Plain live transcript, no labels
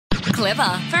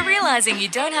clever for realising you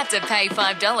don't have to pay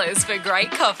 $5 for great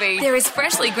coffee. There is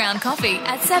freshly ground coffee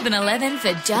at 7-Eleven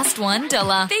for just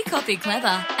 $1. Be coffee clever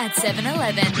at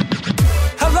 7-Eleven.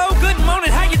 Hello, good morning,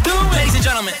 how you doing? Ladies and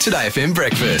gentlemen, Today FM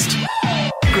Breakfast.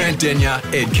 Grant Denyer,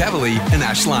 Ed Cavalier and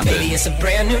Ash London. baby, it's a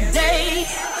brand new day.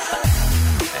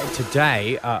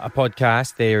 Today, a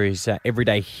podcast, there is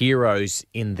Everyday Heroes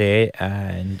in there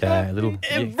and a little...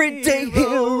 Everyday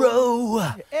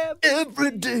hero.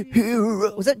 Everyday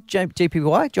hero. Was that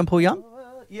GPY, John Paul Young?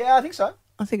 Yeah, I think so.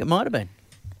 I think it might have been.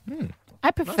 I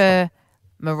prefer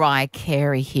Mariah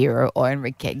Carey hero or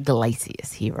Enrique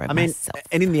Iglesias hero myself.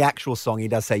 And in the actual song, he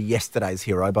does say yesterday's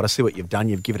hero, but I see what you've done.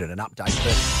 You've given it an update.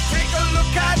 Take a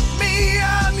look at me,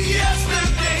 I'm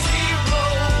yesterday's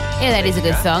hero. Yeah, that is a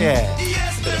good song. Yeah.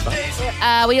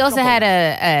 We also had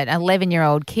an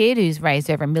 11-year-old kid who's raised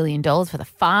over $1 million for the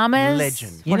farmers.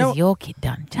 Legend. What has your kid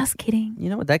done? Just kidding. You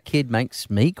know what that kid makes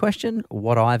me question?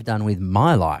 What I've done with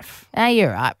my life.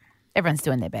 You're right. Everyone's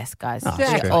doing their best, guys. Oh,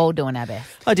 We're true. all doing our best.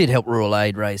 I did help Rural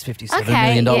Aid raise $57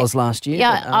 million last year.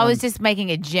 Yeah, but, I was just making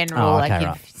a general. Oh, okay,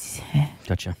 right.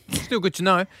 Gotcha. Still good to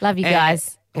know. Love you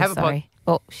guys. have a sorry.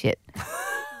 Oh, shit.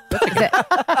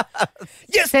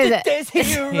 Yesterday's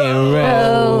hero.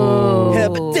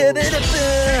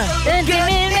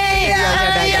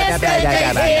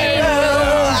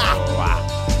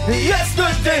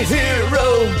 Yesterday's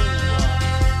hero.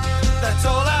 That's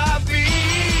all I be.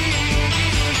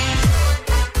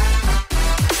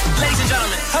 Ladies and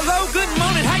gentlemen, Hello, good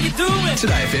morning, how you doing?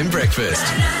 Today FM Breakfast.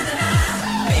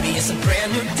 baby, it's a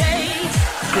brand new day.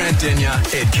 Grant Denyer,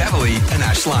 Ed Cavalier and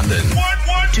Ash London.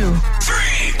 1, 2,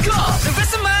 3, go. The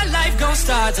rest of my life gon'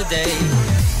 start today.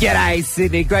 G'day,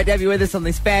 Sydney. Great to have you with us on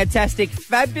this fantastic,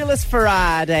 fabulous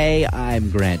Friday. I'm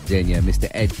Grant Denyer. Mr.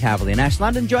 Ed Cavalier and Ash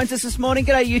London joins us this morning.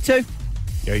 G'day, you two.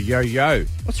 Yo, yo, yo.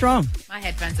 What's wrong? My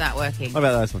headphones aren't working. What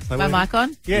about those ones? My mic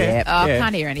on? Yeah. Oh, I Yeah.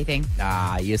 can't hear anything.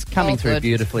 Yes, coming All through good.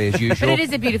 beautifully as But usual. it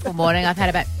is a beautiful morning. I've had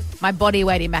about my body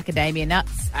weight in macadamia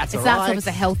nuts. That's it all starts right. off as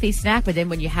a healthy snack, but then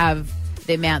when you have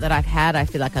the amount that I've had, I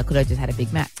feel like I could have just had a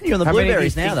Big Mac. You're on the How many do you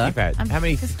blueberries think now, though. you've had? I'm How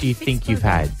many just do you big think you've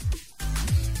had?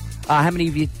 How many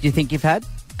of you do you think you've had?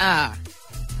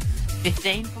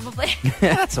 15 probably.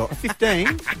 That's all.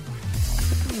 15.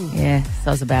 Yeah,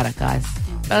 so it's about it, guys.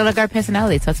 But I got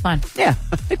personality, so it's fine. Yeah.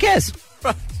 Who cares?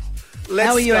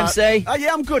 How are you, MC? Oh, yeah,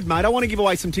 I'm good, mate. I want to give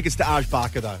away some tickets to Aj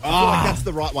Barker, though. I feel like that's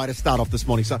the right way to start off this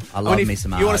morning. So I love if me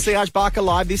some you want Aj. to see Aj Barker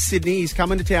live this Sydney, he's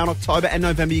coming to town October and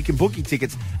November. You can book your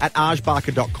tickets at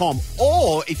ajbarker.com.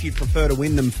 Or if you'd prefer to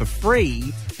win them for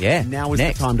free, Yeah, now is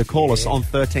next. the time to call us on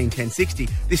 131060.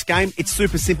 This game, it's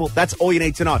super simple. That's all you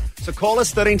need to know. So call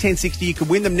us 131060. You can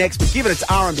win them next. We're giving it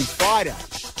to R&B Friday.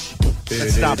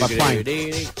 Let's start by playing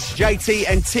JT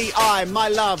and T.I. My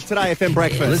Love, Today FM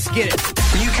Breakfast. Let's get it.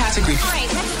 New category. All right,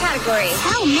 next category.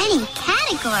 So many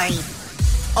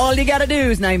categories. All you got to do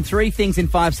is name 3 things in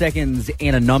 5 seconds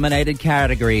in a nominated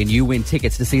category and you win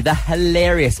tickets to see the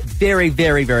hilarious, very,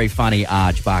 very, very funny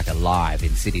Aj Barker live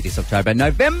in Sydney this October,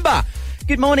 November.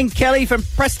 Good morning, Kelly from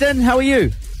Preston. How are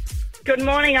you? Good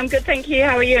morning. I'm good, thank you.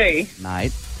 How are you?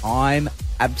 Mate, I'm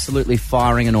absolutely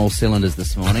firing on all cylinders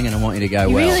this morning and I want you to go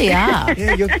You well. really are.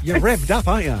 Yeah, you're revved up,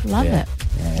 aren't you? Love Yeah. it.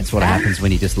 Yeah, that's what happens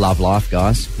when you just love life,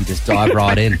 guys. You just dive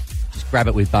right in. Just grab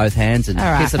it with both hands and All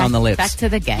right, kiss it on the lips. Back to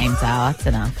the games, Al. That's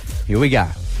enough. Here we go.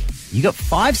 You got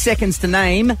 5 seconds to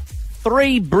name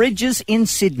 3 bridges in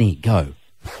Sydney. Go.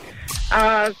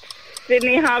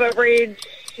 Sydney Harbour Bridge,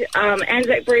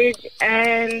 Anzac Bridge,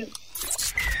 and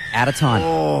Out of time.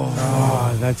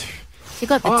 Oh, that's... You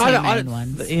got the two main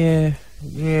ones. Yeah,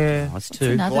 yeah. That's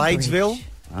 2. Another Bladesville. bridge.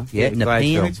 Huh? Yeah,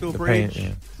 Nepean. Gladesville Bridge.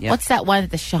 Yeah. Yep. What's that one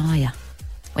at the Shire?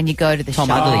 When you go to the Tom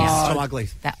Shire. Uglies. Tom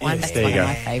Uglies. That one, Yes, that's there one you of go.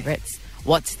 my favourites.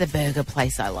 What's the burger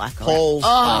place I like? Paul's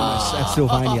at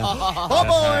Sylvania. Oh,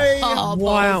 boy! Oh,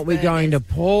 Why aren't we going to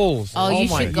Paul's? Oh, you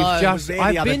my, should go. you've I was Just, there the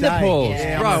I've other been to day. Paul's.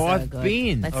 Yeah, Bro, so I've good.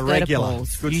 been. Let's A go regular. to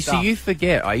Paul's. Good You stuff. see, you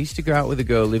forget. I used to go out with a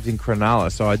girl who lived in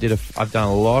Cronulla, so I've done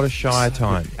a lot of Shire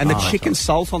time. And the chicken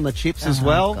salt on the chips as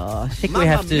well. I think Mamma we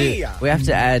have mia.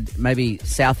 to add maybe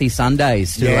Southie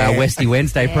Sundays to our Westy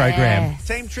Wednesday program.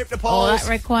 Team trip to Oh, Paul's.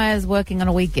 that requires working on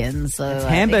a weekend. So It's I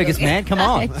think hamburgers, we'll- man. Come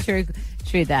on.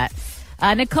 True that.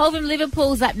 Nicole from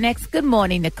Liverpool's up next. Good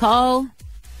morning, Nicole.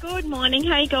 good morning.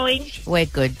 How you going? We're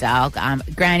good, dog.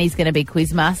 Granny's going to be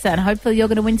quizmaster, and hopefully you're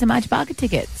going to win some Aj Barker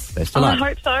tickets. Best of I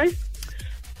luck. hope so.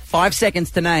 5 seconds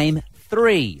to name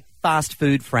 3 fast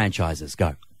food franchises.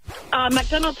 Go.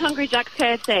 McDonald's, Hungry Jack's,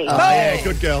 KFC. Oh, yeah,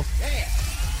 good girl.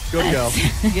 Good girl.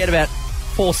 You get about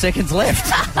 4 seconds left.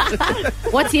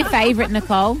 What's your favourite,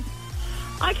 Nicole?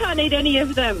 I can't eat any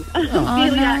of them. Oh,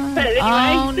 Celiac, no. but anyway.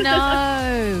 Oh,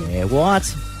 no. Yeah,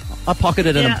 what? I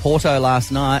pocketed an Porto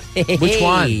last night. Which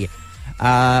one?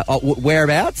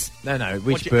 Whereabouts? No, What'd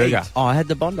which you burger? eat? Oh, I had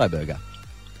the Bondi burger.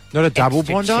 Not a double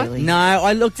Extra Bondi? chili. No,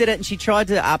 I looked at it and she tried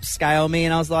to upscale me,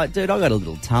 and I was like, dude, I got a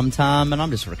little tum-tum and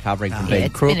I'm just recovering from being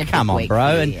it's crook. been a big Come on, week bro.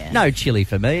 for you, And yeah. no chili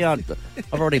for me. I've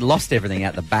already lost everything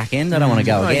out the back end. I don't want to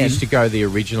go I again. used to go the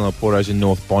original Portos in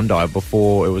North Bondi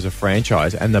before it was a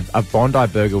franchise, and a Bondi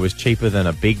burger was cheaper than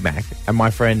a Big Mac. And my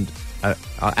friend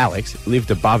Alex lived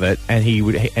above it, and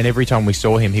and every time we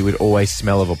saw him, he would always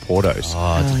smell of a Portos.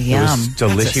 Oh, It yum. was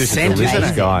delicious. He was a scent, isn't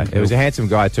delicious it? guy. It was a handsome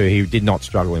guy too. He did not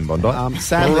struggle in Bondi.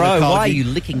 Sadly, Bro, Nicole, why are you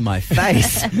licking my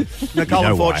face? Nicole, You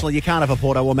know unfortunately, you can't have a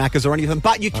Porto or Macca's or anything,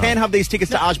 but you can have these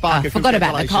tickets to Arch Barker. I forgot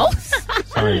about Nicole.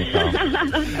 Sorry, Nicole.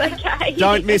 That's okay.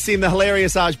 Don't miss him. The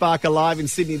hilarious Arch Barker live in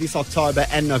Sydney this October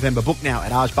and November. Book now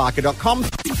at archbarker.com.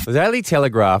 The Daily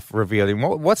Telegraph revealing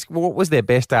what was their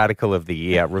best article of the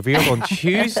year, revealed on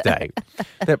Tuesday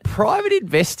that private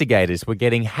investigators were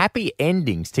getting happy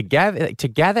endings to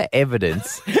gather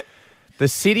evidence the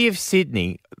City of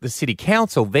Sydney, the City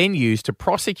Council, then used to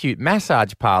prosecute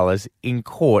massage parlours in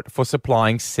court for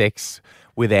supplying sex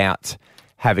without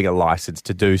having a licence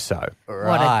to do so.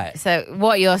 Right. So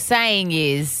what you're saying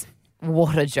is,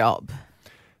 what a job.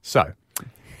 So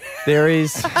there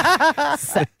is...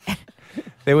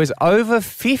 There was over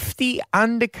 50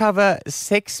 undercover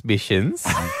sex missions,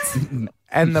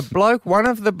 and one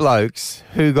of the blokes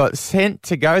who got sent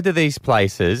to go to these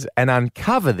places and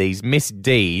uncover these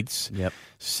misdeeds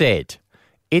said,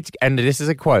 and this is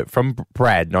a quote from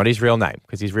Brad, not his real name,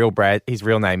 because his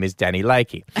real name is Danny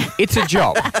Lakey. It's a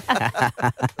job.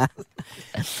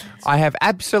 I have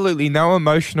absolutely no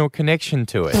emotional connection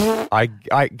to it.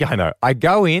 I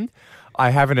go in, I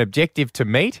have an objective to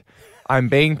meet. I'm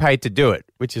being paid to do it,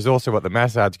 which is also what the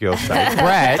massage girls say.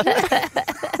 Brad.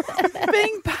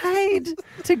 Being paid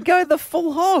to go the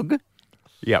full hog.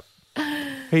 Yep.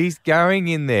 He's going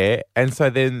in there, and so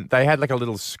then they had like a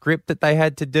little script that they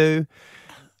had to do,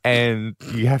 and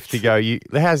you have to go.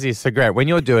 How's this? So, Grant, when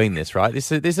you're doing this, right,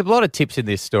 there's a lot of tips in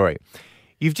this story.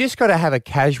 You've just got to have a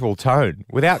casual tone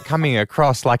without coming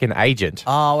across like an agent.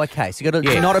 Oh, okay. So you got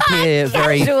to not appear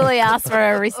very... Casually ask for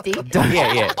a wristy.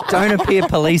 Don't appear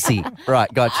policey.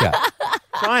 Right, gotcha.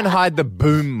 Try and hide the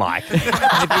boom mic.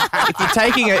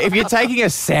 if you're taking a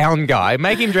sound guy,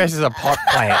 make him dress as a pot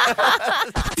plant.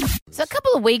 So a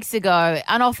couple of weeks ago,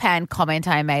 an offhand comment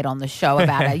I made on the show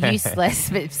about a useless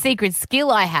but secret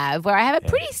skill I have, where I have a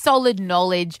pretty solid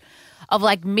knowledge of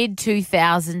like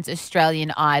mid-2000s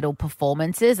Australian Idol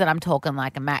performances. And I'm talking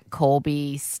like a Matt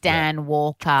Corby, Stan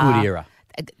Walker. Good era.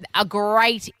 A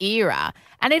great era.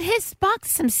 And it has sparked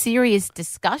some serious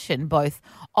discussion both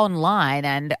online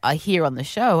and here on the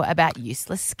show about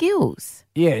useless skills.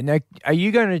 Yeah. Now, are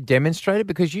you going to demonstrate it?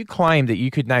 Because you claimed that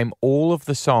you could name all of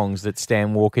the songs that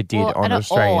Stan Walker did on not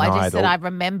Australian all. Idol. I just said I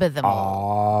remember them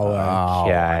all. Oh,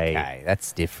 okay. Okay,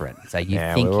 that's different. So you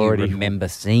Yeah, think we're you already- remember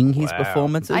seeing his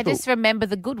performances? I just remember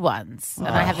the good ones. And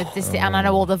I have and I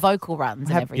know all the vocal runs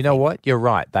and everything. You know what? You're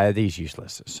right. That is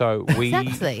useless. So we...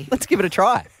 Exactly. Let's give it a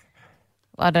try.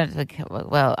 I don't know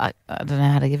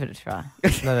how to give it a try.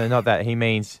 No, not that. He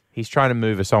means he's trying to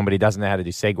move a song, but he doesn't know how to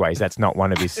do segues. That's not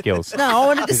one of his skills. No, I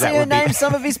wanted to see her name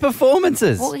some of his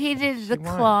performances. Well, he did the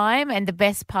climb, and the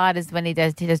best part is when he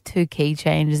does two key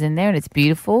changes in there, and it's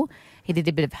beautiful. He did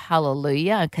a bit of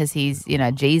Hallelujah because he's,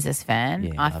 Jesus fan.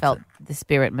 Yeah, I loves felt the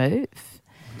spirit move.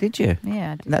 Did you?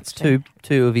 Yeah, I did. That's two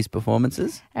of his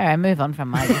performances. All right, move on from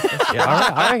my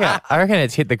Yeah, I reckon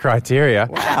it's hit the criteria.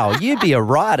 Wow, you'd be a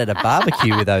riot at a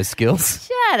barbecue with those skills.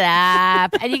 Shut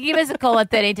up. And you can give us a call at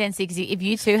 131060 if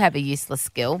you too have a useless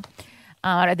skill.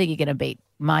 I don't think you're going to beat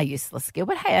my useless skill,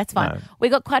 but hey, that's fine. No. We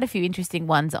got quite a few interesting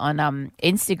ones on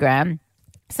Instagram.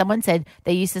 Someone said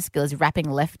their useless skill is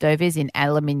wrapping leftovers in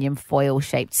aluminium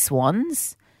foil-shaped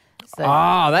swans. So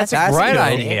That's a That's great good.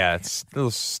 idea. It's a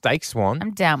little steak swan.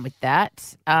 I'm down with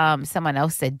that. Someone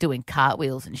else said doing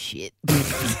cartwheels and shit.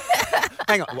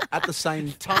 Hang on, at the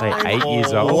same time. They're 8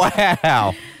 years old.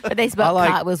 Wow. But they spell like-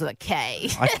 cartwheels with a K.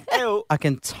 I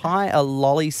can tie a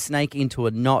lolly snake into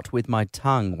a knot with my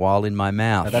tongue while in my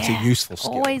mouth. That's a useful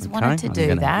skill. Always Okay, wanted to I'm do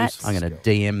gonna- that. I'm going to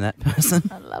DM that person.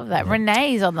 I love that.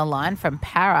 Renee's on the line from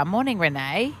Para. Morning,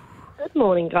 Renee. Good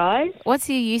morning, guys. What's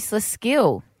your useless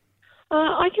skill?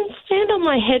 I can stand on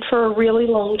my head for a really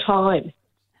long time.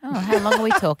 Oh, how long are we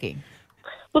talking?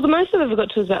 Well, the most I've ever got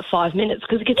to is about 5 minutes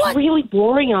because it gets really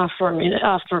boring after a minute,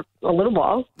 after a little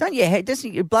while. Don't your head?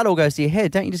 Doesn't your blood all goes to your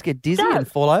head? Don't you just get dizzy and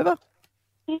fall over?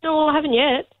 No, I haven't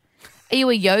yet. Are you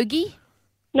a yogi?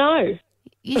 No.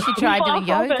 You should try doing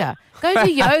yoga. Go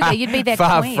do yoga. You'd be their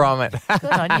Far queen. from it. Good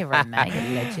on you, Renee.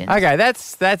 You legend. Okay,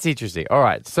 that's interesting. All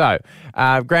right, so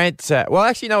Grant. Well,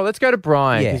 actually, no. Let's go to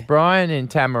Brian because Brian in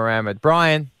Tamarama.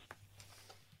 Brian,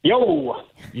 Yo,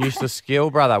 useless skill,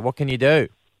 brother. What can you do?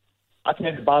 I can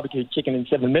have the barbecue chicken in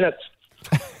 7 minutes.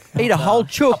 Eat a whole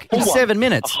chook in 7 A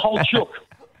minutes. whole chook.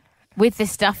 With the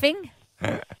stuffing?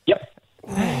 Yep.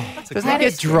 Does it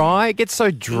get dry? It gets so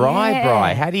dry, Yeah.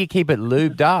 Bri. How do you keep it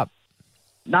lubed up?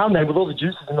 No, man, with all the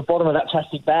juices in the bottom of that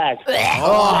plastic bag.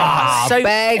 So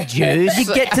bag juice.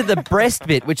 you get to the breast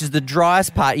bit, which is the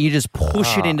driest part, and you just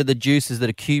push it into the juices that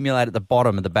accumulate at the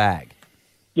bottom of the bag.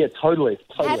 Yeah, totally.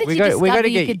 How did We you got- discover we gotta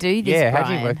you get- could do this, Yeah, Brian?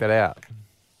 how do you work that out?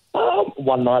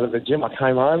 One night at the gym, I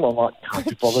came home. I'm like, can't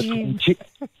be bothered cooking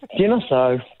dinner,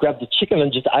 so grabbed the chicken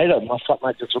and just ate it. My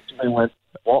flatmate just looked at me and went,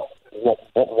 what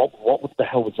the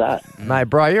hell was that? Mate,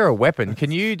 bro, you're a weapon.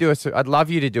 Can you do I'd love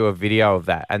you to do a video of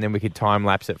that, and then we could time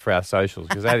lapse it for our socials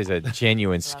because that is a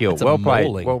genuine skill. That's a Well played.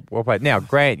 mauling. Well played. Now,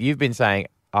 Grant, you've been saying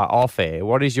off air.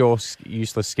 What is your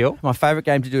useless skill? My favourite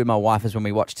game to do with my wife is when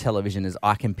we watch television is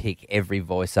I can pick every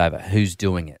voiceover, who's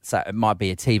doing it. So it might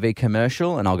be a TV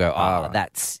commercial and I'll go,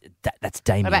 that's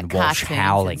Damien about Walsh cartoons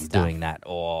Howling and stuff? doing that.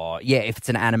 Or, yeah, if it's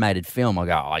an animated film, I'll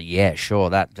go, oh, yeah, sure,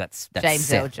 that's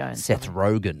James L. Jones. Seth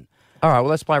Rogen. All right, well,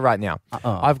 let's play right now.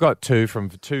 I've got two from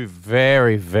two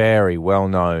very, very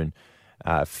well-known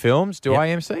films. Do I,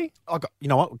 MC? You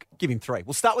know what? Give him 3.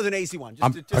 We'll start with an easy one.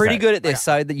 I'm pretty good at this,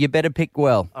 so that you better pick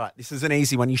well. All right, this is an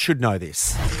easy one. You should know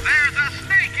this. There's a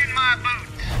snake in my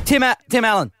boot. Tim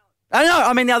Allen. Oh, no,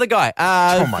 I mean the other guy.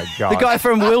 Oh, my God. The guy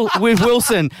from with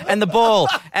Wilson and the ball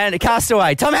and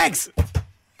Castaway. Tom Hanks.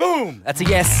 Boom. That's a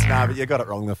yes. No, but you got it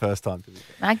wrong the first time.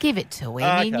 I give it to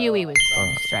him. He knew he was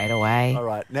wrong straight away. All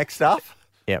right, next up.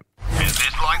 Yep. Is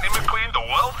this Lightning McQueen, the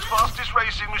world's fastest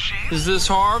racing machine? Is this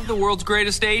Harv, the world's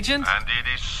greatest agent? And it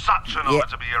is such an honour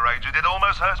to be your agent. It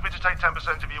almost hurts me to take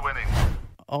 10% of your winnings.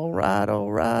 All right.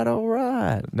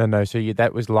 No. So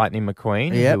that was Lightning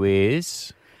McQueen, Yep. who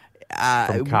is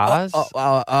from Cars.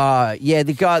 Yeah,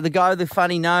 the guy with the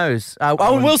funny nose.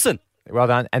 Owen Wilson. Well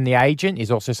done. And the agent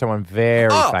is also someone very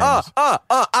famous.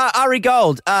 Ari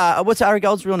Gold. What's Ari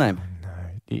Gold's real name?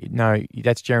 No,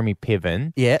 that's Jeremy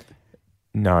Piven. Yeah.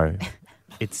 No,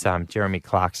 it's Jeremy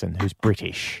Clarkson, who's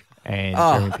British, and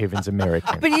Jeremy Piven's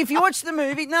American. But if you watch the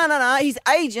movie, no, his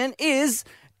agent is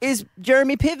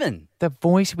Jeremy Piven. The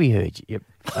voice we heard. Yep.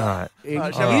 All right. You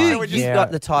Yeah.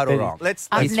 got the title Then- wrong.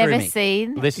 I've never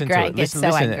seen Listen to Grant it. get Listen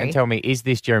so angry. and tell me, is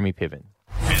this Jeremy Piven?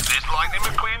 Is this Lightning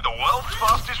McQueen, the world's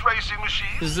fastest racing machine?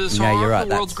 Is this No, Harv, you're right,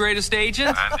 the world's greatest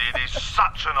agent? And it is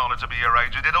such an honour to be your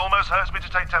agent. It almost hurts me to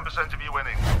take 10% of your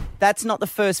winnings. That's not the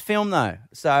first film, though.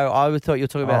 So I thought you were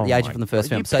talking about Oh the my agent from the first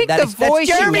God. film. You So picked that's the voice,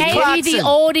 you Jeremy Gave you Clarkson. the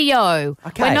audio.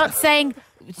 Okay. We're not saying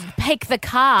pick the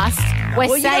cast. We're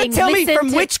Well, you saying gotta tell me listen from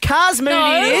to- which Cars movie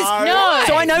No, it is. no.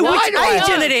 So I know Why which do I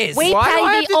agent know? it is. We Why do I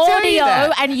play have the to tell you audio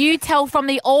that? and you tell from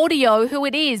the audio who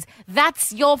it is.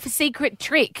 That's your secret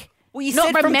trick. Well, you Not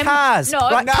said from remember- Cars. No,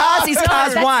 Right, Cars is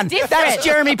Cars that's 1. different. That's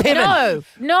Jeremy Piven.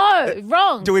 No,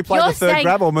 wrong. Do we play You're the third saying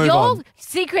grab or move your on?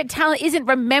 secret talent isn't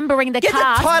remembering the Get the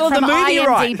cast title of the from movie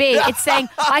right. IMDb. It's saying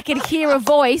I can hear a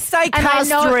voice. Say and Cars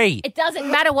I know 3. It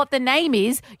doesn't matter what the name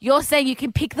is. You're saying you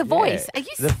can pick the voice. Are you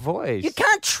The voice. You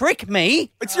can't trick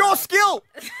me. It's your skill.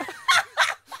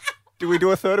 Do we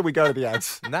do a third or we go to the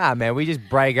ads? Nah, man, we just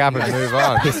break up and move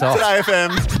on. Piss off. Today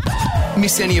FM.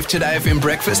 Miss any of Today FM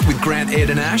breakfast with Grant, Ed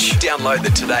and Ash? Download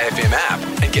the Today FM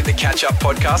app and get the catch up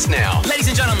podcast now. Ladies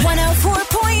and gentlemen.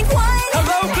 104.1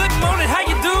 Hello, good morning. How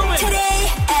you doing? Today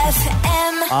FM.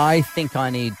 I think I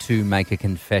need to make a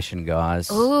confession, guys.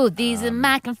 Ooh, these are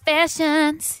my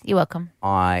confessions. You're welcome.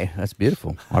 That's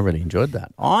beautiful. I really enjoyed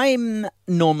that. I'm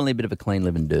normally a bit of a clean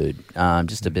living dude.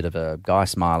 Just a bit of a guy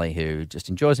smiley who just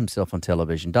enjoys himself on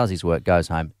television, does his work, goes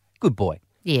home. Good boy.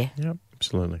 Yeah. Yep,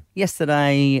 absolutely.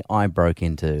 Yesterday, I broke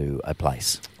into a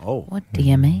place. What do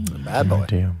you mean? Bad boy.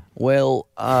 Damn. Well,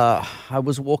 I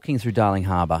was walking through Darling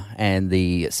Harbour and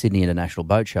the Sydney International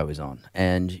Boat Show is on.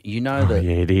 And you know that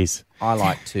Yeah, it is. I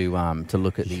like to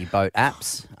look at the boat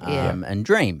apps Yeah. and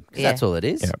dream, because Yeah. that's all it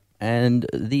is. Yep. And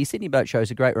the Sydney Boat Show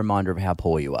is a great reminder of how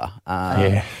poor you are.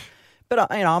 Yeah.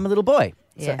 But I'm a little boy,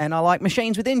 Yeah. and I like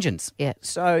machines with engines. Yeah.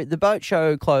 So the boat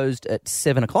show closed at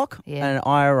 7 o'clock, Yeah. and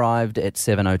I arrived at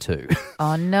 7:02.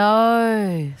 Oh,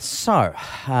 no. So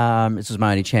this was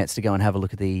my only chance to go and have a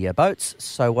look at the boats.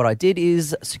 So what I did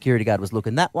is, security guard was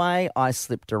looking that way. I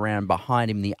slipped around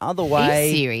behind him the other Are way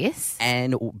you serious?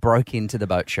 and broke into the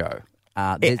boat show.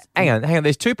 Hang on.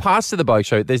 There's two parts to the boat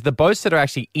show. There's the boats that are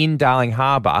actually in Darling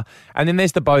Harbour, and then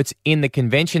there's the boats in the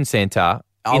convention centre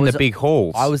in the big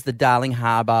halls. I was the Darling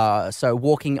Harbour, so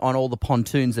walking on all the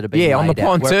pontoons that have been on the laid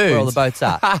out, where all the pontoons. boats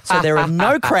are. So there are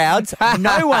no crowds,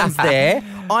 no one's there.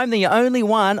 I'm the only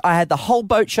one. I had the whole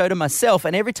boat show to myself,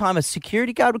 and every time a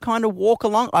security guard would kind of walk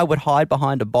along, I would hide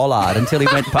behind a bollard until he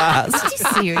went past. Are you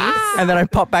serious? And then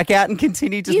I'd pop back out and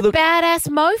continue to You look. badass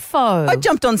mofo. I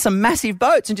jumped on some massive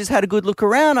boats and just had a good look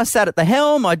around. I sat at the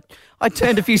helm. I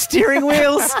turned a few steering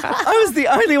wheels. I was the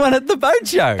only one at the boat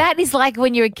show. That is like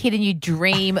when you're a kid and you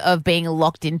dream of being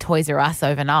locked in Toys R Us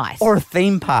overnight. Or a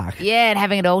theme park. Yeah, and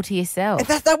having it all to yourself.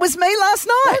 That was me last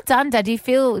night. Well done, Dad. Do you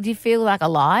feel like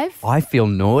alive? I feel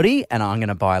naughty, and I'm going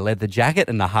to buy a leather jacket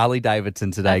and a Harley Davidson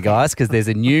today, guys, because there's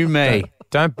a new me.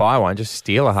 Don't buy one, just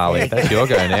steal a Harley. That's your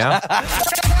go now.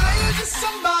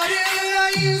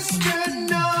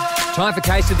 Time for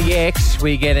Case of the Ex.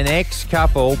 We get an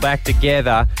ex-couple back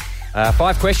together.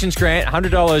 5 questions, Grant,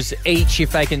 $100 each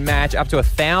if they can match, up to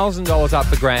 $1,000 up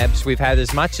for grabs. We've had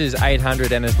as much as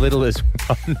 800 and as little as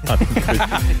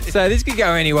 100. So this could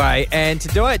go anyway. And to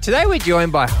do it, today we're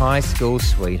joined by high school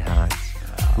sweethearts.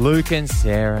 Luke and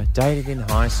Sarah dated in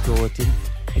high school. It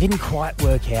didn't quite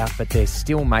work out, but they're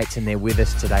still mates and they're with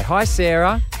us today. Hi,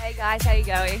 Sarah. Hey guys, how you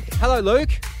going? Hello, Luke.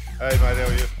 Hey, mate, how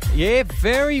are you? Yeah,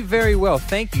 very, very well.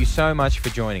 Thank you so much for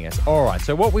joining us. All right,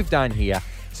 so what we've done here,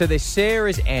 so there's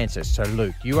Sarah's answers. So,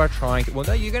 Luke, you are trying to,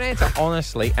 you're going to answer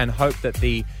honestly and hope that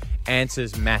the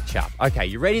answers match up. Okay,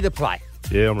 you ready to play?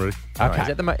 Yeah, I'm ready. Okay.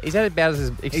 Is that about as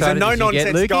excited He's a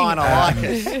no-nonsense as you get, guy, and I like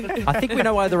it. I think we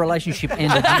know why the relationship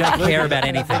ended. You don't care about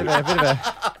anything.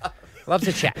 Loves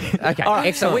to chat. Okay, All right,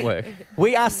 excellent so work.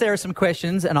 We asked Sarah some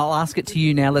questions, and I'll ask it to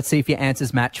you now. Let's see if your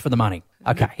answers match for the money.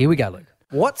 Okay, here we go, Luke.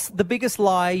 What's the biggest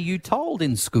lie you told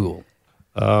in school?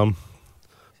 I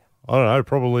don't know,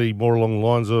 probably more along the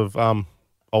lines of I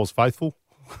was faithful.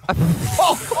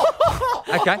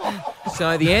 Okay,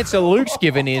 so the answer Luke's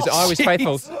given is I was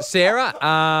faithful. Sarah,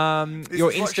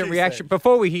 your instant reaction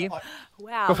before we hear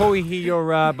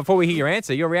your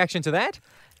answer, your reaction to that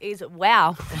is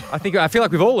wow. I feel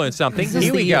like we've all learned something. Is this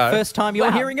Here we the go. first time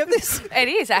you're hearing of this? It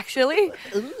is actually.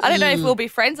 I don't know if we'll be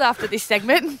friends after this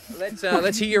segment.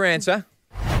 Let's hear your answer.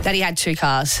 Daddy had 2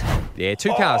 cars. Yeah,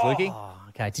 2 cars, Lukey.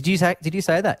 Okay, did you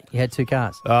say that you had 2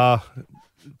 cars?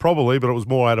 Probably, but it was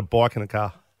more I had a bike and a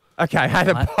car. Okay, I had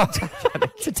a bike.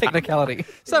 It's a technicality.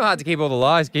 So hard to keep all the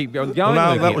lies keep going. Well, no,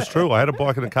 Lukey. that was true. I had a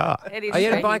bike and a car. It is Oh, you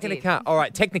had a true, bike he and a did. car. All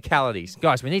right, technicalities.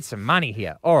 Guys, we need some money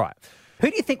here. All right. Who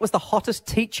do you think was the hottest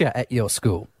teacher at your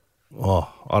school?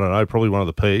 Oh, I don't know. Probably one of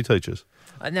the PE teachers.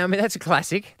 No, I mean, that's a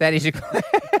classic. That is a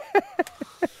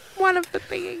one of the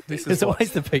PE teachers. There's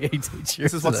always the PE teacher.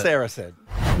 This is what Sarah said.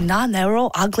 None, they were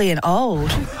all ugly and old.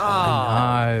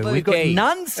 No, we've got Lukey.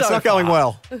 none so It's not going far.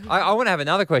 well. I want to have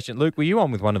another question. Luke, were you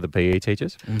on with one of the PE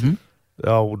teachers?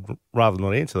 I would rather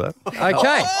not answer that.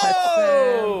 Okay.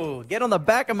 Oh, get on the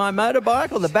back of my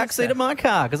motorbike or the back seat of my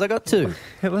car, because I got 2.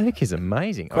 Luke is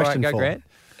amazing. Question All right, go, 4. Grant.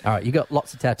 All right, you got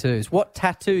lots of tattoos. What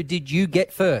tattoo did you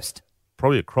get first?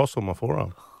 Probably a cross on my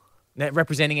forearm. That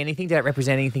representing anything? Did that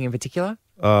represent anything in particular?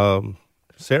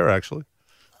 Sarah, actually.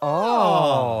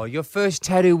 Oh, your first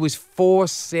tattoo was for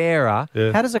Sarah.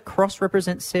 Yeah. How does a cross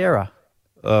represent Sarah?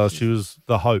 She was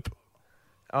the hope.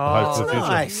 Oh, hope for the future.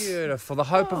 nice. Beautiful. The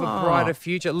hope of a brighter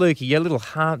future. Lukey, you're a little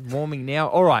heartwarming now.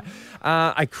 All right.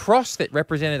 A cross that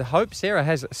represented hope. Sarah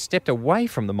has stepped away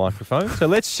from the microphone. So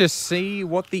let's just see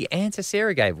what the answer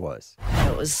Sarah gave was.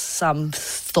 It was some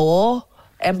Thor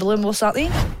emblem or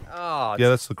something. Oh, Yeah,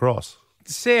 that's the cross.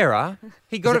 Sarah,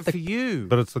 he got it for you.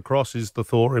 But it's the cross is the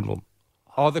Thor emblem.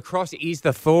 Oh, the cross is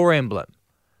the Thor emblem.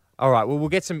 All right. Well, we'll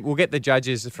get the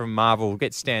judges from Marvel. We'll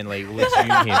get Stan Lee. We'll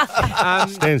exhume him.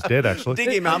 Stan's dead, actually. Dig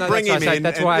him up, No, bring that's him why I in.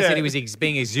 That's and- why I said yeah. he was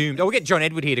being exhumed. Oh, we'll get John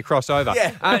Edward here to cross over.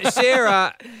 Yeah.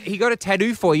 Sarah, he got a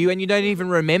tattoo for you and you don't even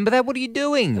remember that? What are you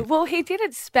doing? Well, he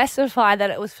didn't specify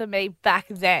that it was for me back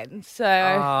then, so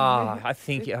I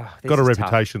think... Oh, this Got a is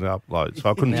tough. reputation to upload, so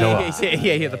I couldn't tell her.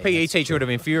 Yeah. The PE teacher would have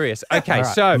been furious. Okay, All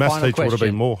right. so... Maths Final teacher would have question.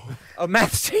 been more. A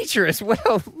maths teacher as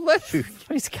well. Luke.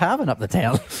 He's carving up the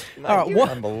town. All right, you're what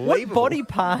unbelievable. body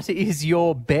part is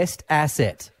your best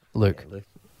asset, Luke?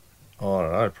 Oh, I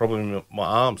don't know. Probably my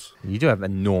arms. You do have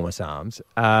enormous arms.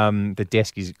 The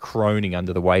desk is groaning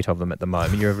under the weight of them at the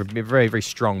moment. You're a very, very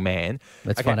strong man.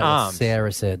 Let's Okay, find out what arms.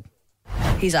 Sarah said.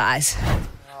 His eyes.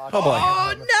 Oh, boy.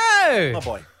 Oh, no! Oh,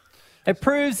 boy. It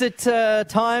proves that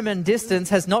time and distance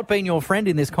has not been your friend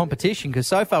in this competition, because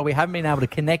so far we haven't been able to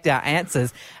connect our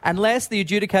answers unless the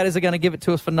adjudicators are going to give it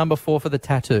to us for number 4 for the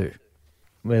tattoo.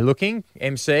 We're looking.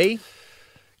 MC.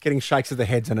 Getting shakes of the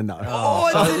heads and a no.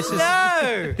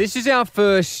 So this is our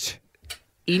first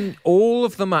All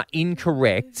of them are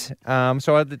incorrect.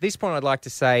 So at this point, I'd like to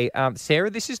say, Sarah,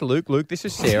 this is Luke. Luke, this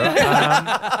is Sarah.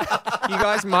 You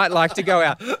guys might like to go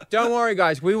out. Don't worry,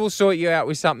 guys. We will sort you out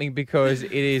with something because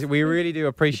it is. We really do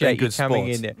appreciate you coming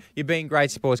in there. You're being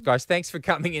great sports, guys. Thanks for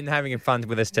coming in and having fun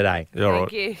with us today.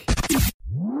 Thank you.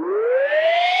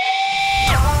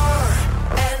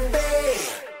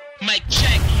 Mic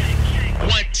check. 1,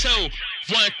 2,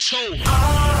 1, 2.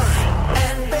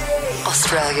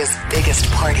 Australia's biggest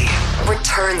party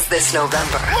returns this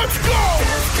November. Let's go!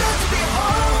 Feels good to be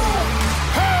home.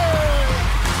 Hey,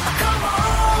 come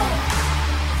on.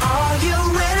 Are you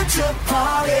ready to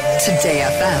party? Today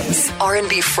FM's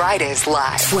R&B Fridays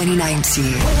Live 2019.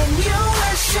 When you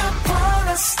wish upon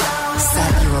a star.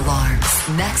 Set your alarms.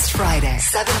 Next Friday,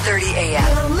 7:30 a.m.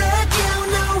 We'll let you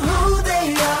know who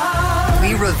they are.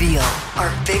 We reveal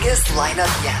our biggest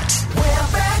lineup yet. We're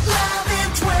back live in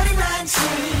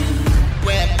 2019.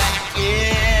 We're back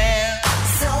in.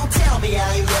 So tell me,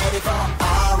 are you ready for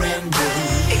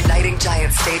R&B? Igniting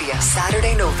Giant Stadium,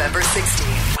 Saturday, November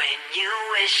 16th. When you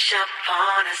wish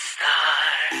upon a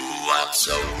star. Ooh, I'm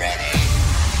so ready.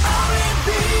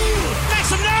 R&B. Make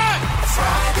some noise.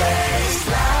 Fridays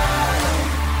Live.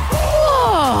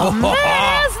 Oh, man,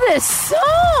 how's this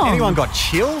song? Anyone got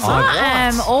chills? I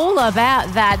am all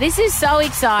about that. This is so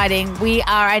exciting. We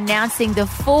are announcing the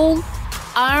full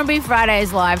R&B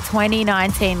Fridays Live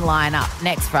 2019 lineup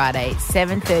next Friday,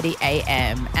 7:30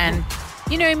 a.m. And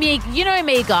you know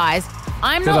me, guys.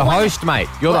 I'm You're not the host, mate.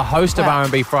 You're the host of well-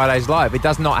 R&B Fridays Live. It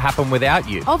does not happen without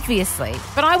you. Obviously,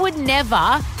 but I would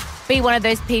never be one of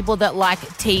those people that like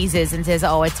teases and says,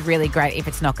 "Oh, it's really great" if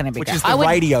it's not going to be Which great. is the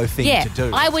radio thing to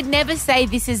do. I would never say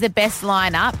this is the best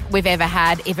lineup we've ever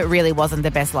had if it really wasn't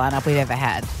the best lineup we've ever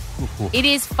had. It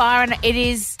is it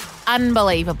is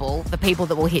unbelievable the people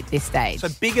that will hit this stage. So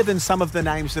bigger than some of the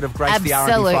names that have graced the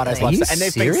Absolutely. R&B Fridays Live. Are you And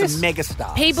there's been some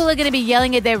megastars. People are going to be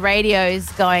yelling at their radios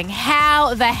going,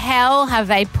 how the hell have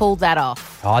they pulled that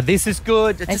off? Oh, this is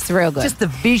good. It's real good. Just the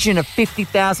vision of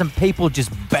 50,000 people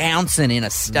just bouncing in a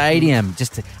stadium,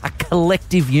 just a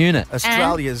collective unit.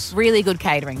 And really good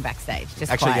catering backstage,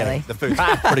 just Actually, quietly. yeah, the food's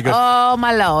pretty good. Oh,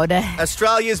 my Lord.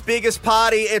 Australia's biggest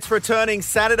party. It's returning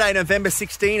Saturday, November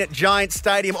 16 at Giant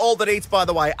Stadium. All that eats, by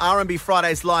the way,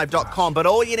 rnbfridayslive.com. But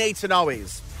all you need to know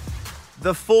is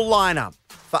the full lineup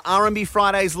for R&B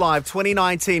Fridays Live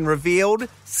 2019 revealed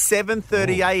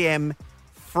 7:30 a.m.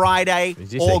 Friday,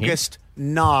 Is this a August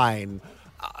 9.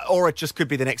 Or it just could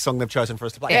be the next song they've chosen for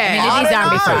us to play. Yeah, I mean, it is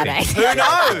R&B Friday. Who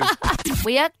knows?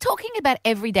 We are talking about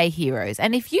everyday heroes.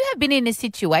 And if you have been in a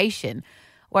situation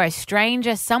where a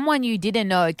stranger, someone you didn't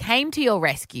know, came to your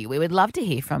rescue, we would love to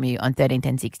hear from you on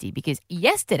 131060 because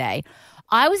yesterday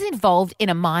I was involved in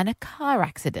a minor car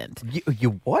accident.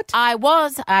 You what? I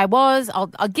was. I'll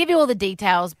give you all the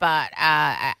details, but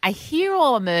a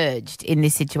hero emerged in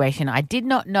this situation. I did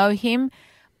not know him,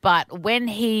 but when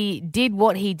he did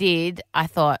what he did, I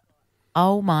thought,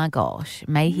 oh my gosh,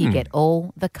 may he get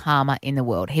all the karma in the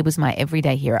world. He was my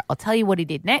everyday hero. I'll tell you what he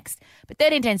did next, but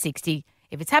 131060,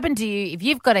 if it's happened to you, if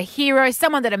you've got a hero,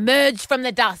 someone that emerged from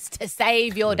the dust to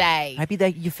save your day. Maybe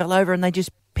you fell over and they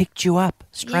just picked you up.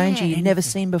 Stranger you'd never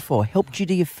seen before. Helped you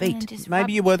to your feet.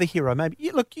 Maybe you were the hero.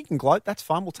 Maybe look, you can gloat. That's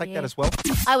fine. We'll take that as well.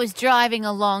 I was driving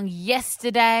along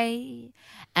yesterday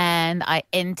and I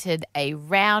entered a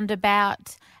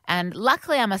roundabout. And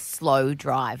luckily, I'm a slow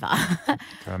driver.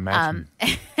 Can imagine.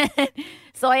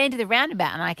 So I enter the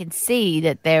roundabout and I can see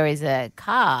that there is a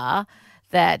car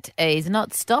that is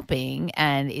not stopping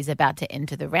and is about to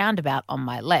enter the roundabout on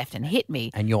my left and hit me.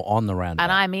 And you're on the roundabout.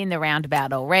 And I'm in the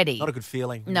roundabout already. Not a good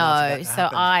feeling. No, so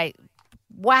I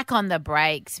whack on the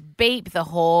brakes, beep the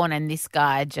horn, and this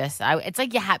guy it's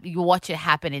like you watch it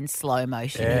happen in slow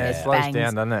motion. Yeah, He it just slows bangs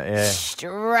down, doesn't it? Yeah.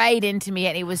 straight into me,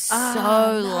 and it was so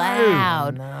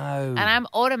loud. No. And I'm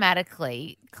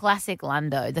automatically, classic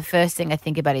Lundo, the first thing I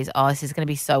think about is, this is going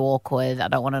to be so awkward. I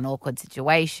don't want an awkward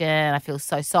situation. I feel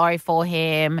so sorry for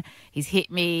him. He's hit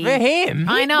me. For him?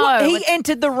 I know. What? He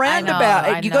entered the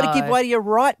roundabout. You got to give way to your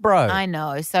right, bro. I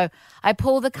know. So I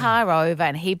pull the car over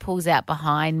and he pulls out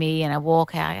behind me and I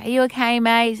walk out. Are you okay,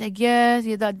 mate? He's like, yes.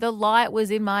 The light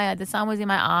was in the sun was in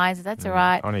my eyes. That's all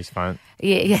right. On his phone.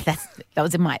 Yeah, that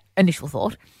was in my initial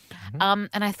thought. And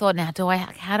I thought, now,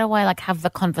 how do I have the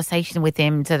conversation with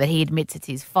him so that he admits it's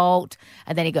his fault?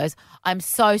 And then he goes, I'm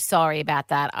so sorry about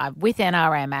that. I'm with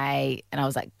NRMA. And I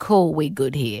was like, cool, we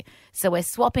good here. So we're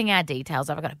swapping our details.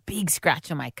 I've got a big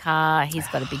scratch on my car. He's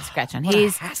got a big scratch on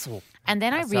his. Hassle. And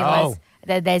then I realized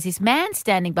that there's this man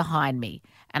standing behind me.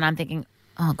 And I'm thinking,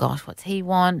 oh, gosh, what's he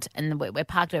want? And we're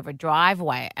parked over a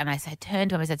driveway. And I turned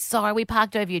to him and said, sorry, we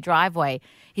parked over your driveway.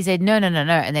 He said, no.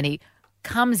 And then he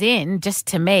comes in just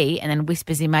to me and then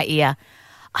whispers in my ear,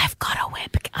 I've got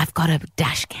a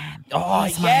dash cam. Oh,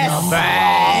 Here's my yes. number."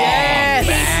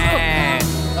 Yes.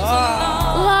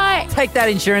 Like, Take that,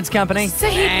 insurance company. so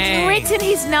he'd written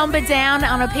his number down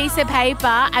on a piece of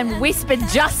paper and whispered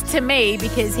just to me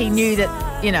because he knew that,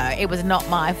 it was not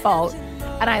my fault.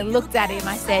 And I looked at him,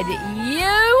 I said,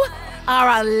 "You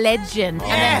are a legend."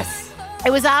 Yes. And then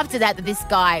it was after that this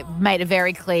guy made it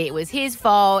very clear it was his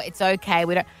fault. It's okay.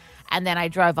 We don't. And then I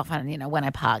drove off and, when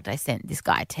I parked, I sent this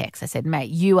guy a text. I said, "Mate,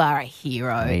 you are a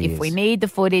hero. He If is. we need the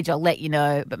footage, I'll let you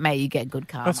know, but may you get good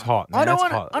karma." That's hot. I Man. don't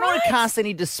That's want hot. to cast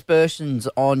any dispersions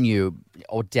on you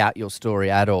or doubt your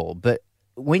story at all, but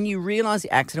when you realised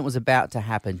the accident was about to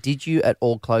happen, did you at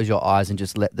all close your eyes and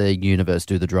just let the universe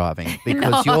do the driving?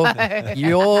 Because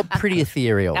you're pretty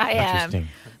ethereal. I am.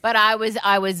 But I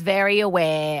was very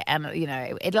aware, and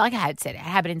like I had said, it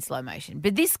happened in slow motion.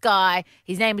 But this guy,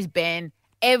 his name is Ben,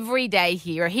 everyday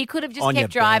hero. He could have just On ya,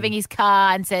 kept driving his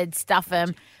car and said stuff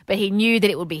him, but he knew that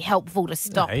it would be helpful to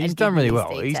stop. He's and done give me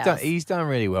really his well. details. He's done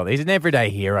really well. He's an everyday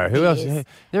hero. Who He else? is. Are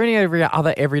there any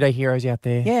other everyday heroes out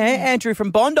there? Yeah, Andrew from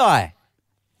Bondi.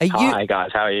 Hi, guys.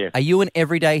 How are you? Are you an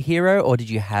everyday hero, or did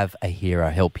you have a hero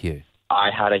help you? I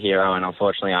had a hero, and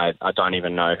unfortunately, I don't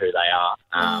even know who they are.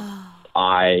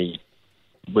 I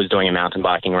was doing a mountain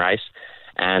biking race,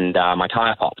 and my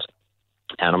tyre popped.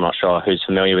 And I'm not sure who's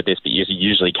familiar with this, but you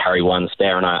usually carry one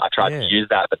spare, and I tried to use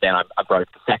that, but then I broke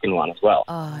the second one as well.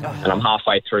 Oh, no. And I'm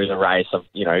halfway through the race. I've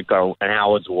got an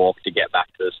hour's walk to get back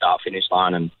to the start-finish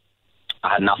line, and I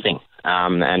had nothing.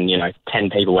 And 10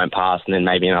 people went past, and then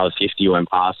maybe another 50 went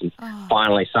past, and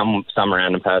finally some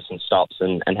random person stops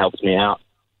and helps me out,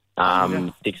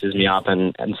 fixes me up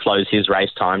and slows his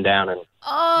race time down and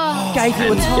Gave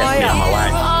you a gets me out of my way.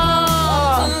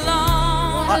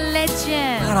 What a legend.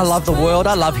 Man, I love the world.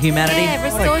 I love humanity. Yeah,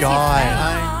 what restores a your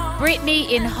guy.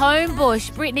 Brittany in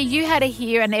Homebush. Brittany, you had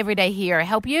an everyday hero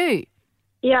help you.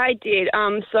 Yeah, I did.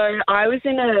 So I was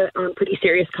in a pretty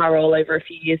serious car rollover a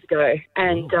few years ago,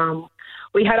 and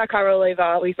we had our car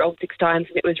rollover. We rolled 6 times,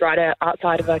 and it was right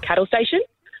outside of a cattle station.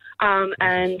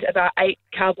 And about 8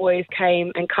 cowboys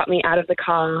came and cut me out of the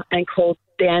car and called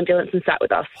the ambulance and sat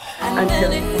with us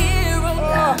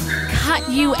Cut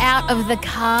you out of the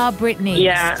car, Brittany.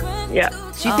 Yeah.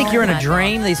 Do you think you're in a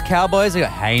dream? These cowboys are,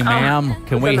 hey, ma'am,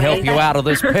 can we help you out of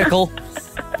this pickle?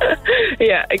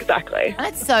 Yeah, exactly.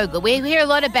 That's so good. We hear a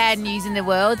lot of bad news in the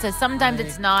world, so sometimes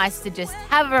it's nice to just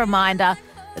have a reminder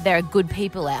that there are good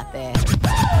people out there.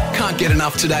 Can't get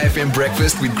enough Today FM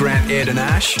breakfast with Grant, Ed and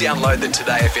Ash? Download the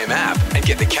Today FM app and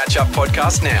get the catch-up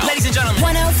podcast now. Ladies and gentlemen.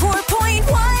 104.1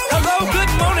 Hello, good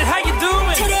morning. How you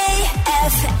doing? Today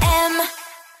FM.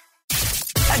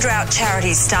 A drought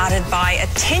charity started by a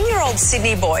 10-year-old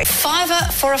Sydney boy. Fiver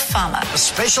for a farmer. A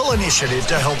special initiative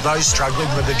to help those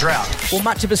struggling with the drought. Well,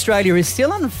 much of Australia is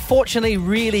still unfortunately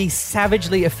really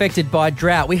savagely affected by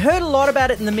drought. We heard a lot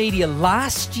about it in the media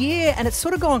last year and it's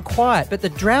sort of gone quiet, but the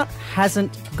drought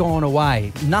hasn't gone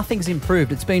away. Nothing's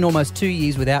improved. It's been almost 2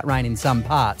 years without rain in some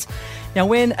parts. Now,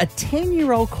 when a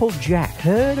 10-year-old called Jack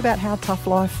heard about how tough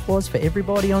life was for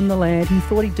everybody on the land, he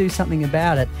thought he'd do something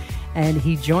about it. And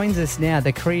he joins us now,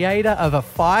 the creator of A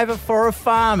Fiver for a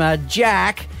Farmer,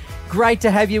 Jack. Great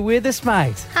to have you with us,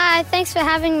 mate. Hi, thanks for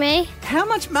having me. How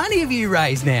much money have you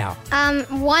raised now?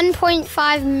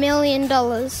 $1.5 million.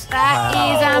 That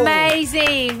is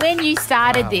amazing. When you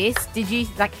started this, did you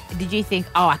think,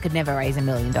 I could never raise $1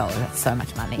 million? That's so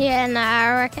much money. Yeah, no,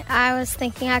 I was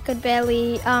thinking I could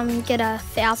barely get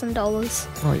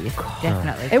 $1,000. Well, you've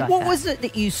definitely And got what that. was it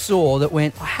that you saw that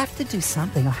went, I have to do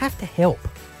something, I have to help?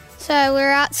 So we were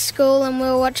at school and we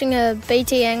were watching a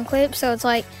BTN clip, so it's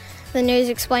like the news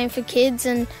explained for kids,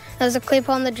 and there was a clip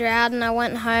on the drought, and I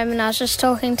went home and I was just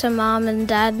talking to Mum and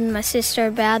Dad and my sister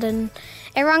about it, and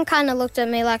everyone kind of looked at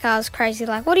me like I was crazy,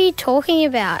 like, what are you talking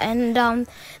about? And then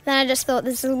I just thought,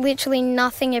 there's literally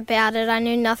nothing about it. I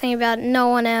knew nothing about it. No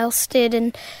one else did.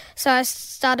 And so I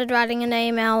started writing an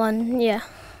email and, yeah.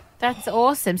 That's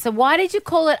awesome. So why did you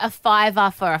call it A Fiver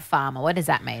for a Farmer? What does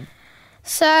that mean?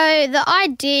 So the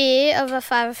idea of A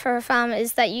Fiver for a Farmer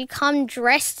is that you come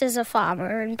dressed as a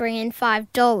farmer and bring in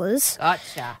 $5.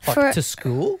 Gotcha. What, to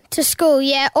school? To school,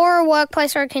 yeah, or a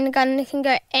workplace or a kindergarten. It can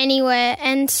go anywhere.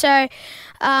 And so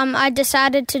I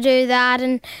decided to do that,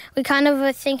 and we kind of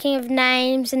were thinking of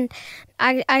names, and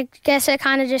I guess it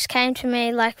kind of just came to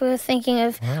me, like we were thinking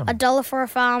of $1 for a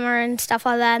farmer and stuff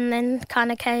like that, and then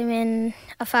kind of came in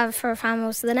A Fiver for a Farmer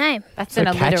was the name. That's So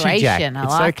an catchy, alliteration. Jack. I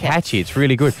like so catchy. It's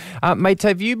really good. Mates,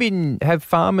 have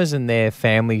farmers and their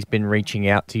families been reaching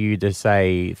out to you to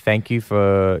say thank you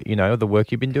for, the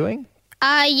work you've been doing?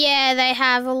 Yeah, they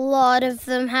have. A lot of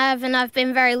them have, and I've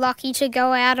been very lucky to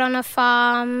go out on a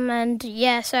farm. And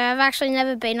yeah, so I've actually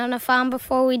never been on a farm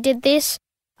before we did this.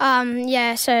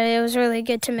 Yeah, so it was really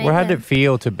good to meet Well, how did them. it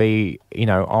feel to be,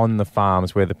 on the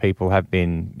farms where the people have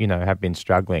been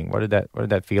struggling? What did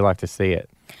that feel like to see it?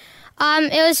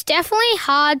 It was definitely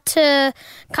hard to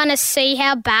kind of see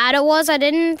how bad it was. I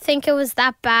didn't think it was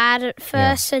that bad at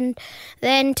first, and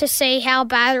then to see how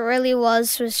bad it really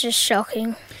was just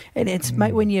shocking. And it's,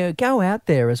 mate, when you go out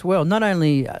there as well, not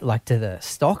only like to the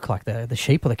stock, like the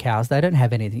sheep or the cows, they don't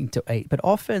have anything to eat, but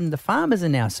often the farmers are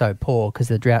now so poor because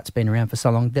the drought's been around for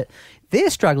so long that they're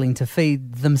struggling to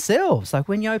feed themselves. Like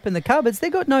when you open the cupboards,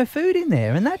 they've got no food in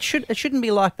there, and it shouldn't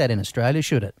be like that in Australia,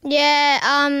 should it?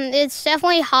 Yeah, it's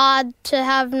definitely hard to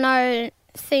have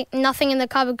nothing in the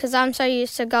cupboard because I'm so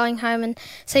used to going home and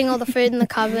seeing all the food in the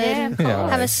cupboard and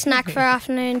have a snack for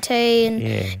afternoon tea and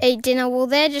eat dinner. Well,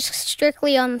 they're just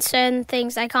strictly on certain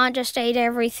things. They can't just eat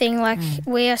everything like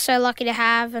we are so lucky to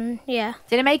have. And yeah.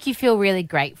 Did it make you feel really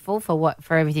grateful for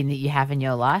everything that you have in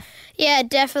your life? Yeah,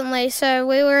 definitely. So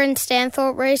we were in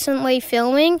Stanthorpe recently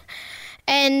filming,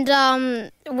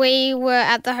 and we were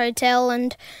at the hotel,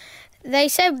 and they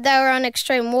said they were on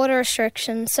extreme water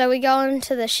restrictions, so we go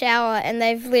into the shower and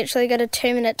they've literally got a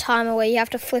 2-minute timer where you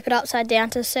have to flip it upside down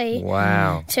to see.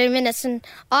 Wow. 2 minutes, and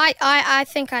I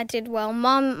think I did well.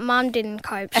 Mum didn't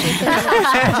cope. She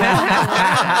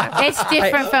It's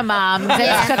different for mums.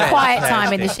 It's a quiet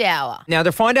time in the shower. Now,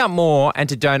 to find out more and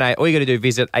to donate, all you got to do is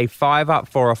visit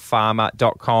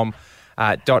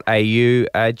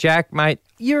afiveupforafarmer.com.au. Jack, mate.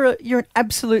 You're an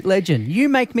absolute legend. You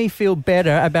make me feel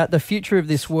better about the future of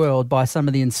this world by some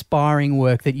of the inspiring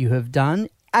work that you have done.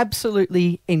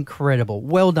 Absolutely incredible.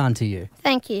 Well done to you.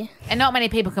 Thank you. And not many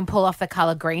people can pull off the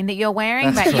colour green that you're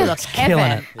wearing, That's but you look killing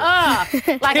heaven. it. Oh,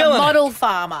 like Killing a model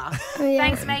farmer.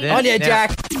 Thanks, mate. On you,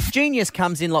 Jack. Genius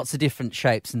comes in lots of different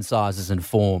shapes and sizes and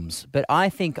forms, but I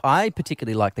think I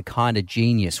particularly like the kind of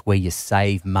genius where you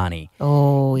save money.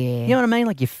 Oh, yeah. You know what I mean?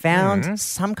 Like you found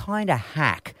some kind of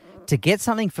hack to get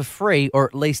something for free or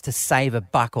at least to save a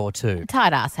buck or two.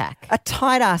 Tight-ass hack. A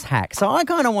tight-ass hack. So I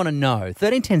kind of want to know,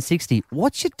 131060,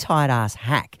 what's your tight-ass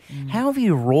hack? How have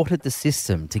you rorted the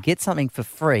system to get something for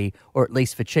free or at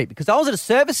least for cheap? Because I was at a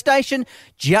service station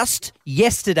just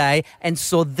yesterday and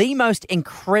saw the most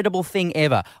incredible thing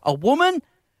ever. A woman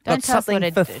got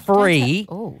something for free,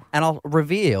 and I'll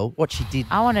reveal what she did.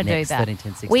 I want to do next, that.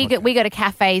 131060. We go to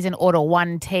cafes and order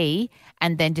one tea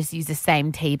and then just use the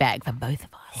same tea bag for both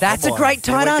of us. That's a great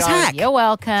tight-ass hack. You're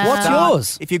welcome. What's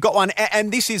yours? If you've got one,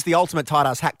 and this is the ultimate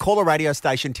tight-ass hack, call a radio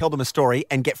station, tell them a story,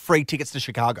 and get free tickets to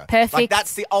Chicago. Perfect. Like,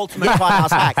 that's the ultimate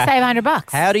tight-ass hack. Save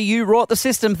 $100. How do you rot the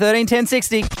system?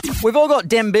 131060. We've all got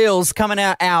dem bills coming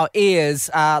out our ears.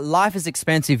 Life is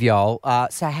expensive, y'all.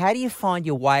 So how do you find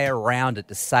your way around it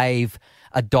to save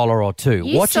 $1 or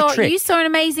 $2? What's your trick? You saw an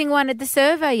amazing one at the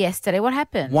survey yesterday. What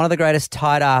happened? One of the greatest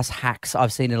tight-ass hacks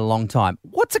I've seen in a long time.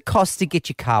 What's it cost to get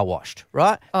your car washed,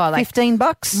 right? Oh, like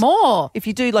 $15? More. If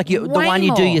you do like the Way one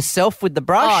you do more. yourself with the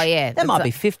brush, Oh, yeah. that might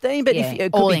be 15, but if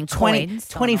it all could be in 20, coins,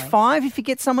 25 if you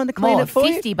get someone to clean More, it for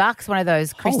you. $50, one of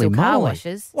those crystal Holy car moly.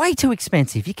 washes. Way too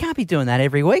expensive. You can't be doing that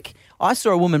every week. I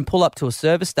saw a woman pull up to a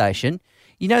service station.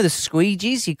 You know the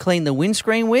squeegees you clean the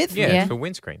windscreen with? Yeah, it's for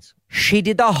windscreens. She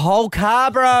did the whole car,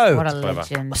 bro. What a Clever.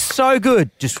 legend. So good.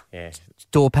 Just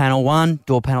door panel 1,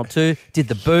 door panel 2, did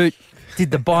the boot, did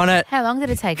the bonnet. How long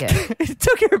did it take her? It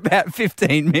took her about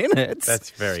 15 minutes. That's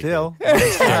very Still. good.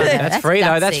 That's free,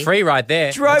 though. That's gutsy. free right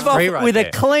there. Drove That's off free right with there.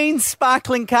 a clean,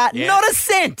 sparkling car. Yeah. Not a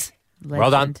cent.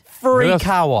 Well done. Free Who else?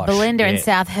 car wash. Belinda in Yeah.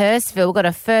 South Hurstville got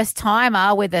a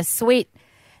first-timer with a sweet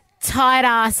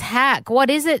tight-ass hack. What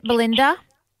is it, Belinda?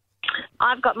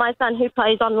 I've got my son who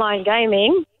plays online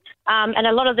gaming, and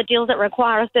a lot of the deals that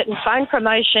require a certain phone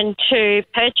promotion to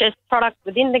purchase products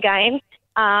within the game,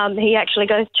 he actually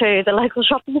goes to the local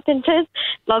shopping centres,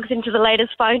 logs into the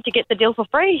latest phone to get the deal for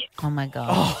free. Oh, my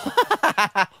God.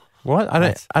 What?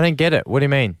 I don't get it. What do you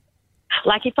mean?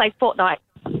 Like he plays Fortnite.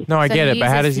 No, I So get he it, but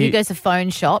how uses- does he... He goes to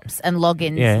phone shops and logs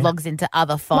into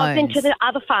other phones. Logs into the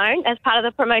other phone as part of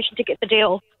the promotion to get the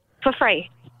deal for free.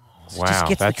 Wow, Just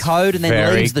gets the that's code and then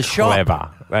very leaves the shop.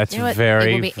 Clever. That's You know what? It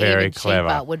very, would be very even clever.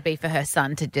 cheaper would be for her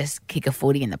son to just kick a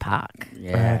footy in the park.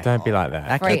 Don't be like that.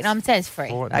 That Free. kid's, No, I'm saying it's free.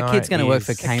 that kid's going to work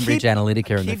for is- Cambridge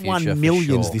Analytica in the Kid future. won for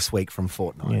millions sure. this week from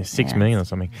Fortnite. Yeah, 6 million or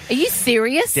something. Are you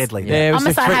serious? Deadly. Yeah, it was I'm going to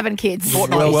the start free- having kids.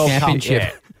 Fortnite World Cup.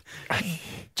 Championship.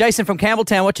 Jason from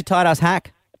Campbelltown, what's your tight-ass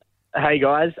hack? Hey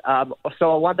guys,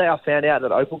 so one day I found out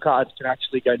that Opal cards can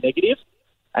actually go negative,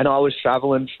 and I was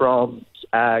travelling from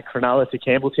Cronulla to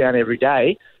Campbelltown every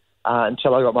day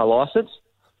until I got my licence.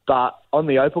 But on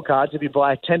the Opal cards, if you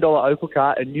buy a $10 Opal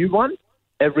card, a new one,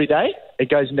 every day, it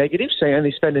goes negative, so you're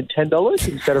only spending $10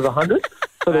 instead of $100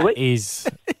 for the week.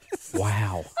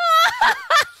 Wow.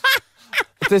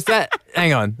 Does that,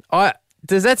 hang on,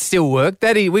 does that still work?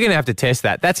 We're going to have to test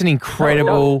that. That's an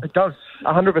incredible... It does,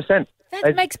 100%.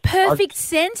 That makes perfect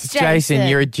sense, Jason. Jason,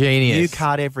 you're a genius. New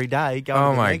card every day,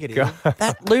 going to negative.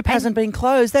 That loop hasn't been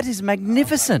closed. That is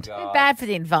magnificent. Bad for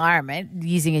the environment,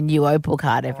 using a new Opal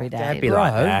card every day. Don't be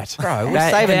like that. Bro, we're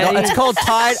saving. It's called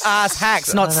tight ass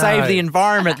hacks, not save the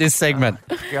environment. This segment.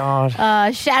 God.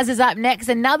 Shaz is up next.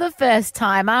 Another first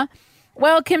timer.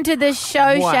 Welcome to the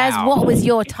show, Wow. Shaz. What was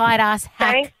your tight ass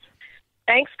hack?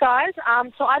 Thanks, guys.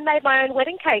 So I made my own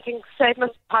wedding cake and saved my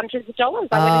hundreds of dollars.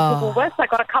 I went into Woolworths. I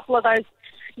got a couple of those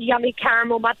yummy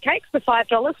caramel mud cakes for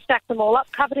 $5, stacked them all up,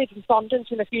 covered it in fondant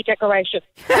and a few decorations.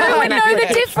 Who would know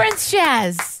the difference,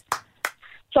 Shaz?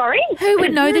 Sorry? Who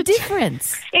would know the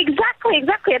difference? Exactly.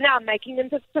 And now I'm making them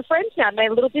for friends now. I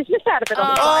made a little business out of it.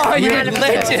 Oh, you're a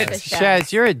legend.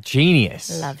 Shaz, you're a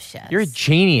genius. Love Shaz. You're a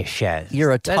genius, Shaz.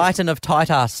 You're a titan of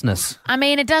tight-assness. I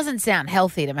mean, it doesn't sound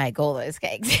healthy to make all those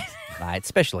cakes. Mate,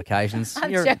 special occasions.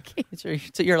 I'm joking.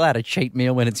 You're allowed a cheat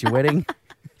meal when it's your wedding.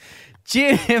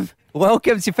 Jim,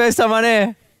 welcome. It's your first time on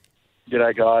air.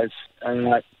 G'day, guys.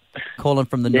 Calling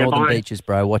from the northern beaches,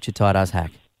 bro. What's your tight-ass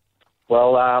hack?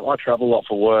 Well, I travel a lot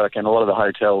for work, and a lot of the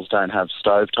hotels don't have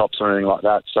stovetops or anything like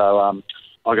that. So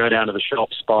I go down to the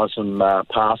shops, buy some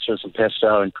pasta and some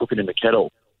pesto, and cook it in the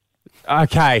kettle.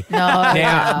 Okay.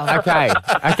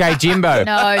 Okay, Jimbo.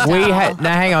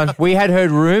 Hang on. We had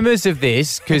heard rumours of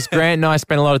this because Grant and I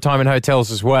spent a lot of time in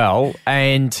hotels as well,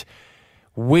 and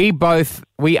we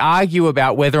argue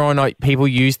about whether or not people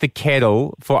use the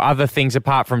kettle for other things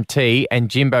apart from tea. And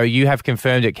Jimbo, you have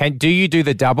confirmed it. Do you do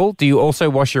the double? Do you also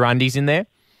wash your undies in there?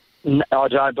 No, I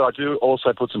don't, but I do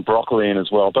also put some broccoli in as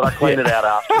well, but I clean it out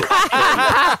after.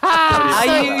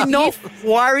 Are you not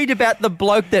worried about the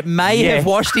bloke that may have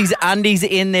washed his undies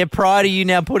in there prior to you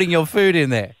now putting your food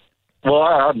in there? Well,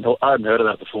 I hadn't heard of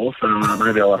that before, so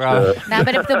maybe I'll have to... No,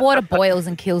 but if the water boils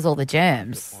and kills all the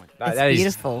germs, it's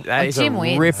beautiful. That is Jim a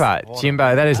wins. ripper.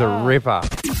 Jimbo, that is a ripper.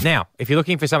 Now, if you're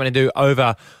looking for something to do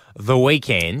over the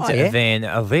weekend, then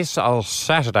this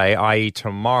Saturday, i.e.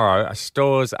 tomorrow,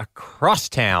 stores across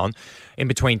town in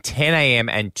between 10 a.m.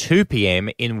 and 2 p.m.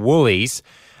 in Woolies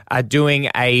are doing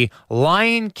a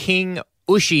Lion King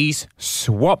Ushies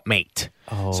swap meet.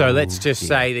 So let's just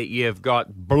say that you've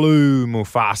got blue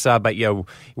Mufasa, but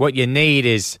what you need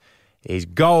is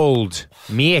gold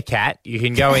meerkat. You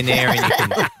can go in there and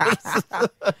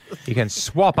you can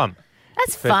swap them.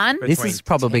 That's fun. This is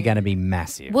probably going to be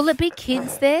massive. Will it be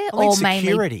kids there or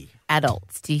mainly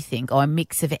adults, do you think, or a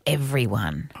mix of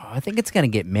everyone? I think it's going to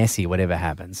get messy, whatever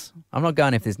happens. I'm not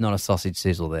going if there's not a sausage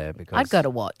sizzle there. Because I'd go to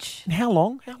watch. And how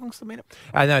long? How long's the minute?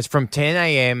 No, it's from 10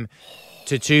 a.m.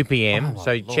 to 2 p.m.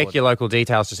 So check your local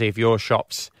details to see if your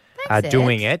shops are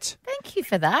doing it. Thank you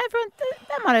for that.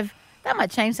 Everyone, that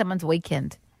might change someone's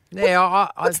weekend. Yeah,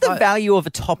 what's the value of a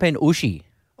top-end Ushi?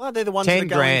 Well, they're the ones 10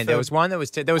 that are grand. For... There was one that was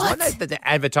there was one that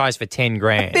advertised for 10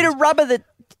 grand. A bit of rubber that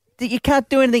you can't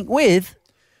do anything with.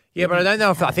 Yeah, but I don't know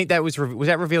if I think that was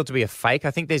that revealed to be a fake. I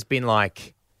think there's been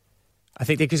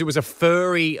because it was a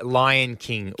furry Lion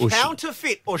King Ushi.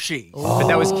 Counterfeit Ushi. But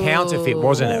that was counterfeit,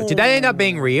 wasn't it? Did that end up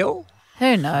being real?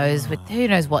 Who knows? Who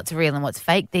knows what's real and what's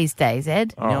fake these days,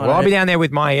 Ed? Oh, well, I'll be down there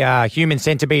with my human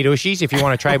centipede Ushis if you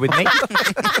want to trade with me.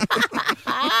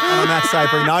 And on that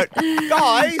savory note,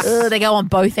 guys. They go on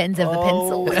both ends of the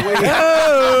pencil.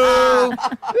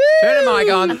 Turn the mic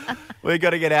on. We've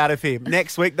got to get out of here.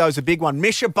 Next week, though, is a big one.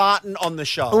 Misha Barton on the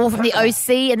show. All from the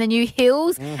OC and the New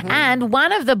Hills. And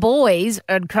one of the boys,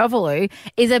 Ed Coverloo,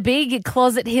 is a big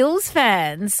Closet Hills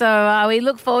fan. So we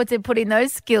look forward to putting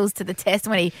those skills to the test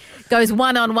when he goes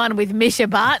one-on-one with Misha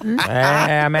Barton.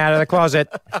 I'm out of the closet.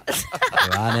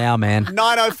 Right now, man.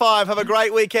 9:05. Have a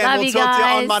great weekend. Love we'll you talk to you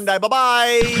guys. on Monday.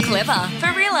 Bye-bye. Clever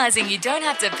for realising you don't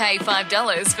have to pay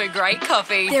 $5 for great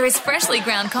coffee. There is freshly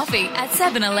ground coffee at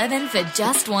 7-Eleven for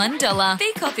just $1.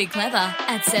 Be coffee clever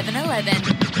at 7-Eleven.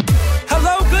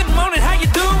 Hello, good morning. How you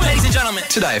doing? Ladies and gentlemen,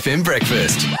 Today FM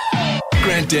Breakfast.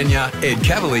 Grant Denyer, Ed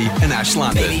Cavalier and Ash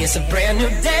London. Baby, it's a brand new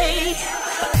day.